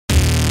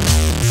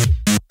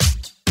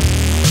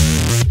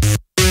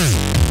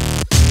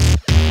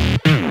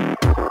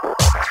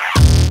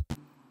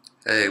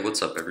Hey,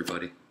 what's up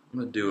everybody? I'm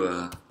gonna do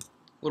a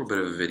little bit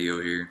of a video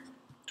here.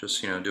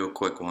 Just, do a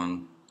quick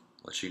one,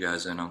 let you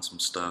guys in on some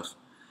stuff,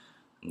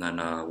 and then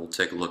we'll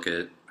take a look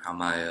at how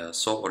my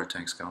saltwater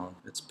tank's going.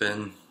 It's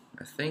been,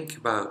 I think,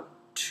 about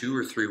 2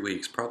 or 3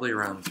 weeks, probably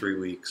around 3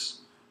 weeks,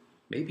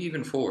 maybe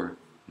even 4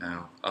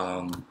 now.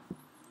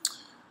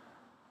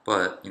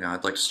 But,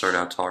 I'd like to start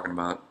out talking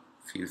about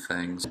a few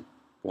things.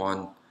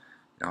 One,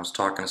 I was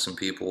talking to some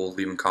people,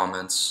 leaving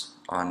comments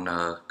on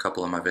a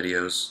couple of my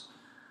videos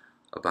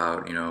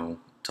about,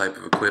 type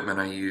of equipment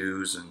I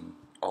use and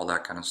all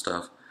that kind of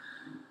stuff.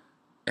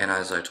 And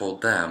as I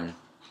told them,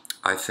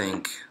 I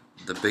think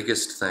the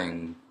biggest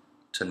thing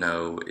to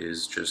know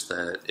is just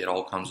that it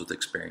all comes with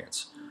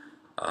experience.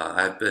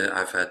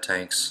 I've had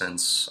tanks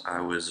since I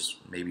was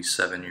maybe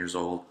 7 years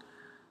old.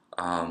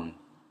 It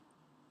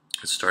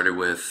started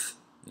with,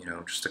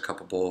 just a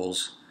couple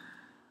bowls,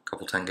 a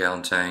couple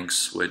 10-gallon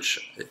tanks,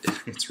 which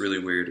it's really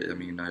weird. I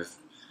mean, I'm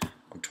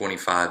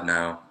 25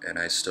 now, and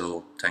I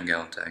still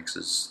 10-gallon tanks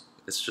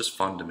it's just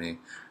fun to me.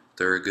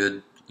 They're a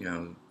good,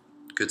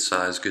 good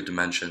size, good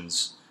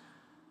dimensions,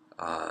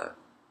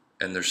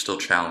 and they're still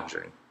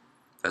challenging.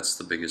 That's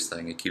the biggest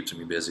thing. It keeps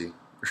me busy.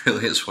 It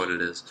really is what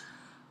it is.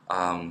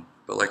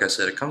 But like I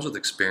said, it comes with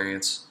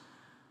experience.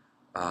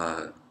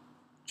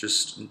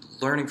 Just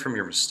learning from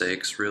your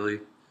mistakes, really.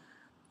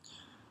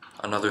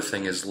 Another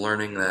thing is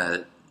learning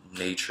that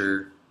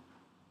nature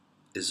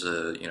is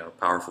a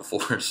powerful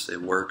force.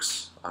 It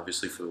works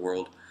obviously for the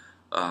world,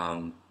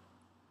 and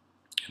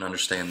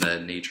understand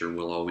that nature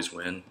will always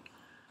win.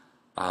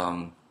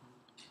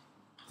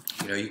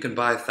 You can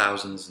buy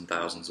thousands and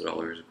thousands of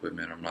dollars of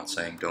equipment. I'm not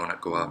saying don't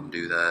go out and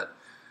do that,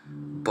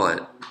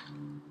 but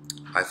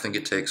I think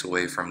it takes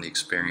away from the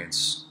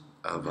experience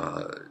of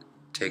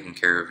taking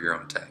care of your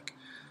own tank.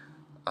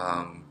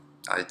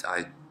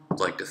 I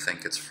like to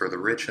think it's for the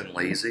rich and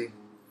lazy.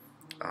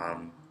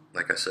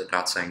 Like I said,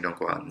 not saying don't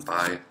go out and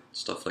buy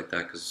stuff like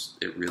that, because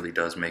it really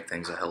does make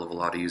things a hell of a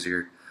lot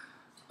easier.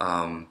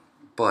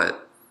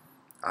 But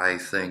I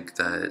think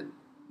that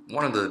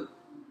one of the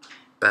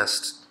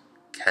best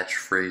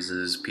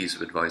catchphrases, piece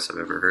of advice I've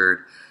ever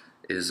heard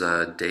is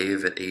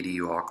Dave at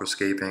ADU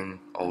Aquascaping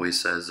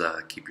always says,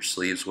 keep your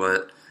sleeves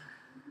wet.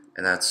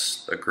 And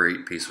that's a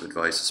great piece of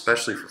advice,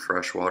 especially for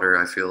freshwater,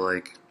 I feel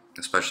like,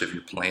 especially if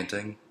you're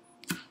planting.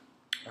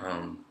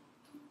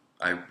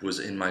 I was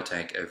in my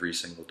tank every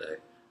single day.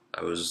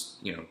 I was,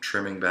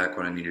 trimming back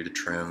when I needed to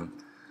trim,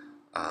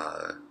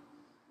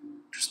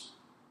 just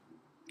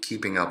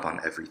keeping up on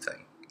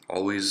everything.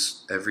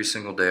 Always, every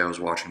single day I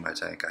was watching my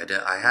tank.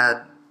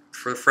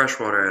 For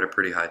freshwater, I had a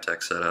pretty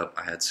high-tech setup.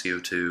 I had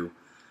CO2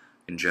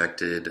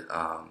 injected.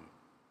 I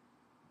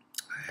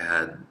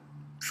had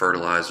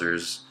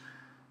fertilizers,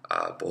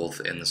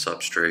 both in the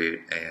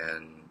substrate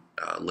and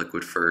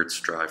liquid ferts,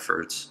 dry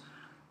ferts.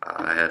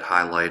 I had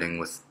highlighting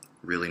with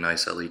really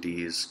nice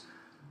LEDs.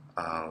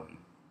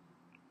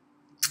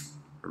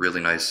 A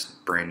really nice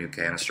brand new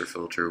canister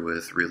filter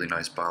with really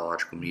nice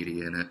biological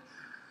media in it.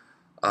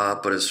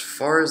 But as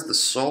far as the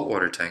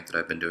saltwater tank that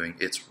I've been doing,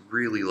 it's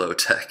really low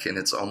tech, and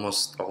it's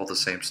almost all the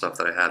same stuff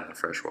that I had in the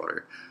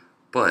freshwater.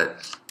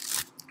 But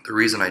the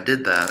reason I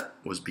did that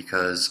was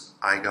because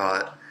I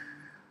got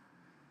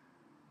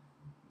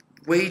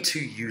way too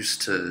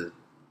used to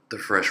the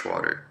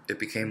freshwater. It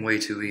became way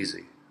too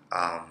easy.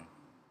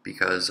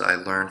 Because I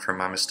learned from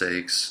my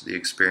mistakes. The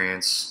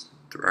experience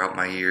throughout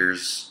my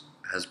years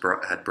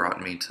had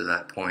brought me to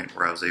that point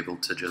where I was able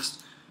to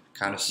just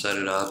kind of set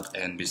it up,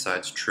 and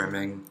besides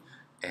trimming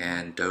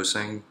and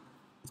dosing,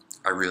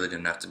 I really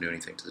didn't have to do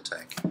anything to the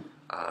tank.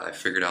 I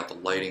figured out the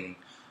lighting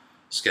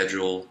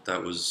schedule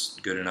that was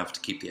good enough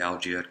to keep the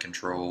algae at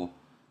control,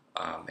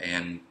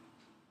 and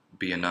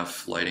be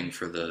enough lighting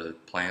for the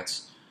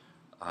plants.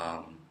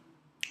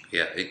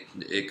 Yeah,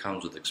 it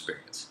comes with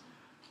experience.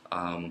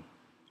 And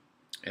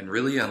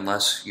really,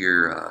 unless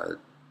you're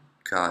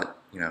got,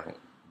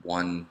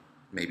 one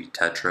maybe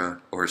tetra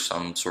or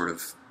some sort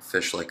of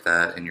fish like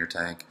that in your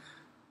tank,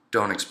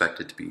 don't expect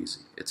it to be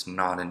easy. It's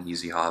not an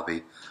easy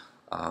hobby.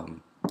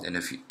 And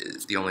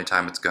the only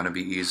time it's going to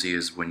be easy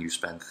is when you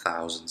spend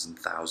thousands and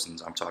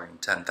thousands, I'm talking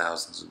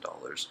 $10,000s of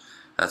dollars.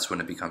 That's when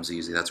it becomes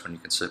easy. That's when you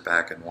can sit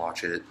back and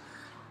watch it,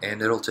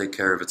 and it'll take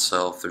care of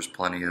itself. There's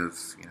plenty of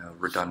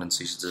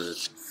redundancies to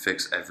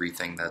fix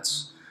everything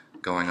that's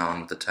going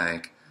on with the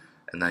tank.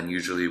 And then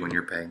usually when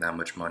you're paying that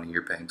much money,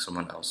 you're paying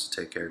someone else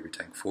to take care of your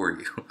tank for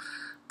you.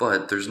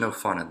 But there's no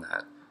fun in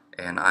that.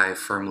 And I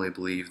firmly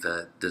believe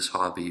that this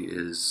hobby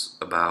is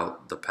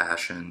about the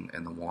passion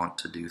and the want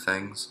to do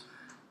things.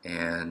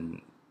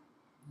 And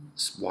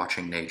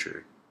watching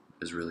nature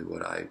is really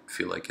what I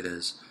feel like it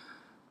is.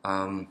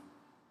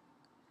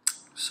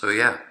 So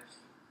yeah,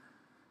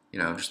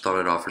 just thought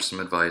I'd offer some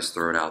advice,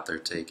 throw it out there,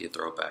 take it,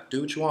 throw it back,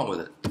 do what you want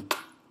with it.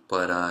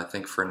 But I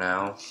think for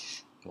now,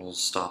 we'll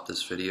stop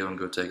this video and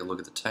go take a look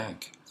at the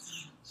tank.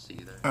 See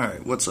you there.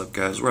 Alright, what's up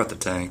guys? We're at the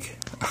tank.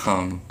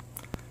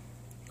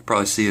 You'll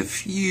probably see a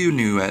few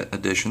new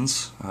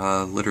additions,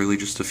 literally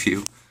just a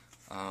few.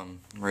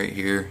 Right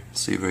here,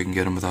 see if I can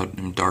get them without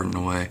them darting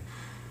away.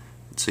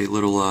 It's a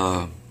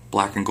little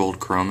black and gold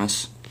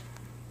chromis.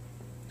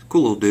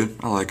 Cool little dude.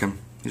 I like him.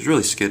 He's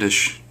really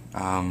skittish.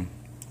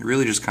 He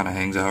really just kind of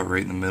hangs out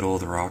right in the middle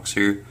of the rocks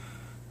here,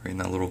 right in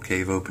that little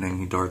cave opening.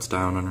 He darts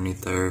down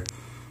underneath there,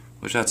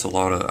 which that's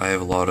I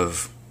have a lot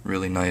of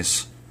really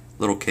nice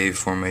little cave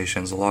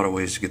formations, a lot of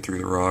ways to get through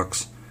the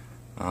rocks,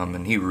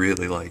 and he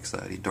really likes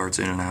that. He darts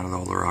in and out of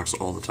all the rocks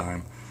all the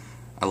time.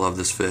 I love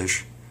this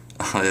fish.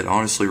 It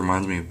honestly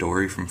reminds me of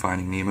Dory from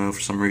Finding Nemo for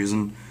some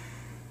reason.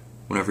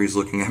 Whenever he's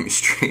looking at me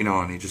straight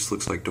on, he just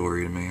looks like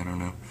Dory to me, I don't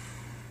know.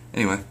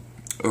 Anyway,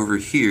 over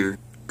here,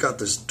 got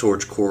this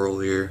torch coral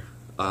here.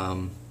 I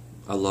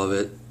love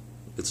it.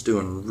 It's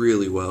doing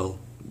really well,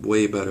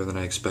 way better than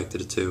I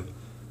expected it to.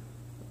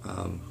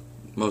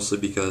 Mostly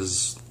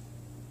because,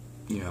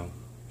 you know,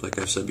 like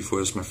I've said before,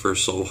 this is my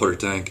first saltwater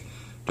tank.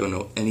 Don't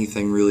know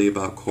anything really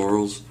about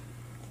corals.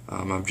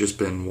 I've just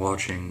been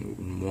watching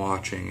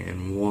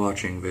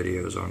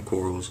videos on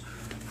corals.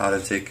 How to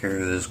take care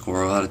of this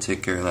coral, how to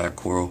take care of that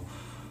coral,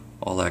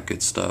 all that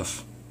good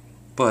stuff.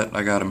 But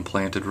I got him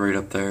planted right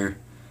up there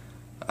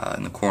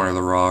in the corner of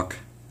the rock.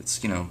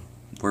 It's, you know,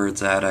 where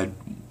it's at. I'd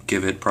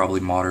give it probably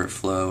moderate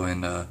flow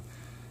and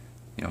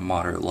you know,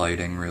 moderate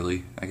lighting,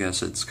 really. I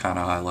guess it's kind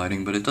of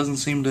highlighting, but it doesn't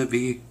seem to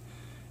be,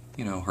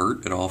 you know,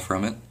 hurt at all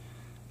from it.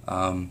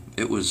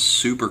 It was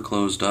super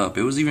closed up.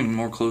 It was even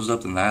more closed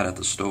up than that at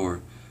the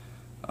store.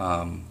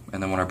 And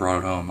then when I brought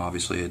it home,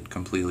 obviously it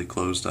completely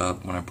closed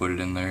up when I put it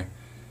in there.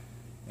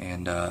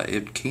 And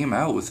it came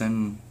out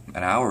within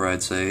an hour,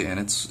 I'd say, and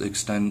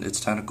its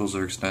tentacles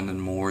are extended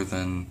more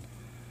than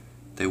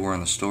they were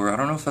in the store. I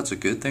don't know if that's a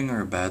good thing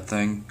or a bad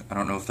thing. I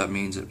don't know if that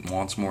means it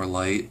wants more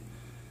light.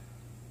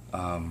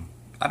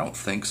 I don't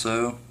think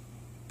so,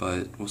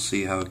 but we'll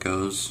see how it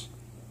goes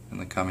in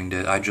the coming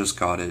days. I just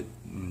got it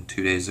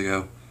 2 days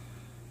ago,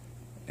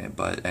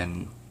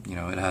 and you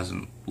know, it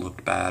hasn't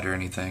looked bad or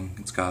anything.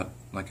 It's got,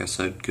 like I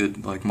said,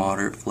 good, like,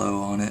 moderate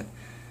flow on it.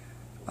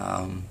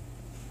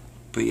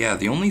 But yeah,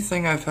 the only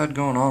thing I've had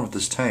going on with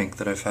this tank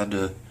that I've had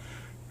to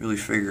really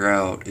figure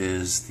out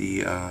is the,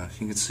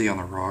 you can see on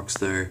the rocks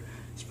there,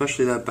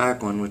 especially that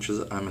back one, which is,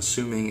 I'm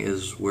assuming,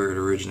 is where it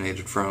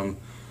originated from.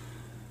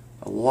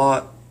 A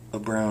lot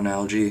of brown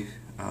algae.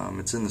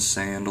 It's in the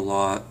sand a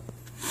lot,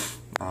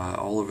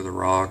 all over the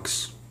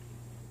rocks.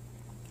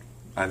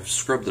 I've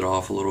scrubbed it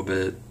off a little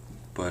bit,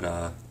 but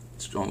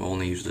it's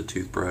only used a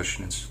toothbrush,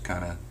 and it's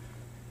kind of,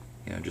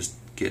 you know, just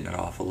getting it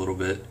off a little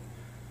bit.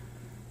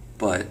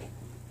 But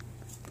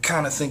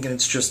kind of thinking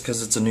it's just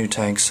because it's a new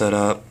tank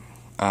setup.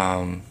 You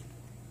know,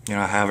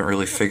 I haven't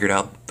really figured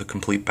out the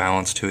complete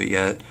balance to it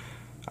yet.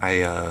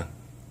 I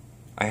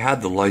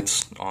had the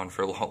lights on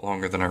for a lot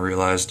longer than I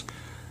realized.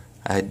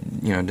 I,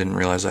 you know, didn't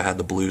realize I had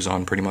the blues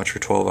on pretty much for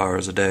 12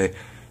 hours a day,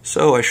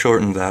 so I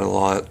shortened that a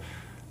lot.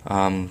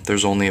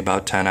 There's only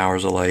about 10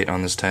 hours of light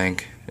on this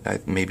tank,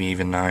 maybe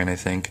even 9, I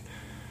think.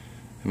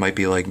 It might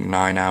be like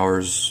 9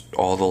 hours,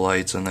 all the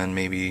lights, and then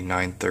maybe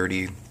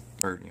 9:30,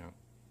 or, you know,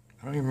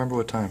 I don't even remember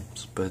what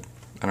times, but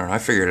I don't know, I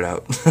figured it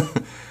out.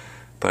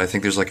 But I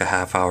think there's like a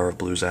half hour of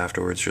blues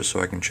afterwards, just so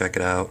I can check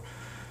it out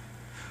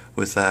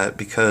with that,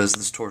 because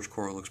this torch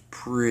coral looks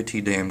pretty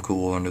damn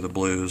cool under the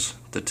blues.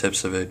 The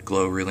tips of it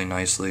glow really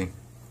nicely.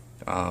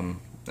 And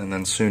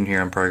then soon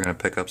here I'm probably going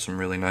to pick up some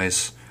really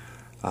nice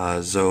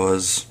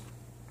zoas,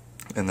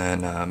 and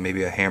then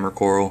maybe a hammer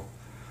coral.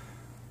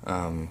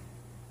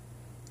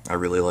 I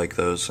really like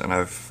those, and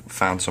I've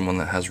found someone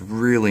that has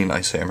really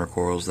nice hammer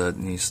corals that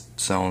he's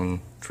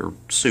selling for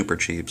super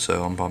cheap,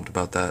 so I'm pumped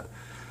about that.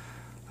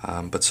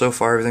 But so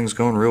far everything's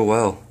going real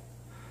well.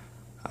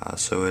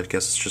 So I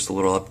guess it's just a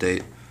little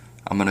update.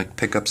 I'm going to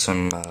pick up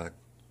some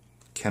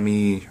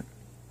Chemi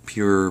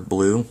Pure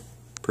Blue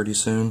pretty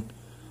soon.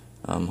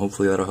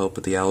 Hopefully that'll help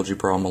with the algae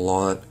problem a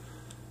lot.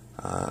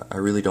 I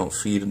really don't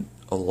feed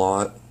a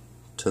lot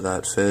to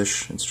that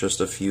fish. It's just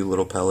a few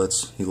little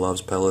pellets. He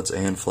loves pellets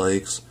and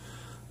flakes.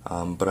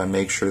 But I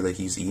make sure that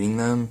he's eating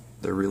them.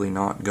 They're really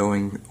not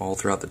going all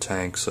throughout the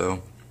tank,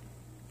 so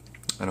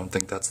I don't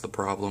think that's the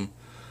problem.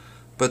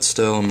 But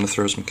still, I'm going to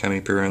throw some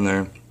Chemi Pure in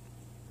there.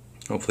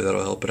 Hopefully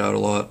that'll help it out a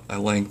lot.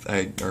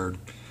 I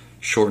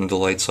shortened the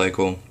light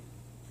cycle,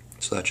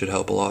 so that should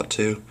help a lot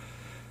too.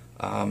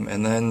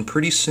 And then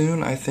pretty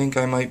soon I think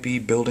I might be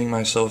building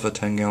myself a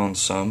 10-gallon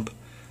sump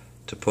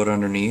to put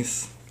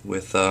underneath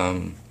with,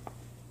 I'm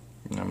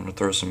going to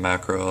throw some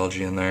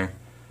macroalgae in there,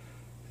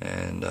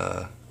 and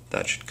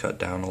that should cut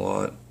down a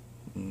lot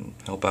and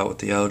help out with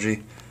the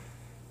algae.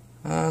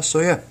 So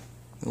yeah,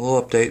 a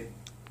little update.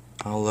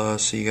 I'll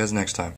see you guys next time.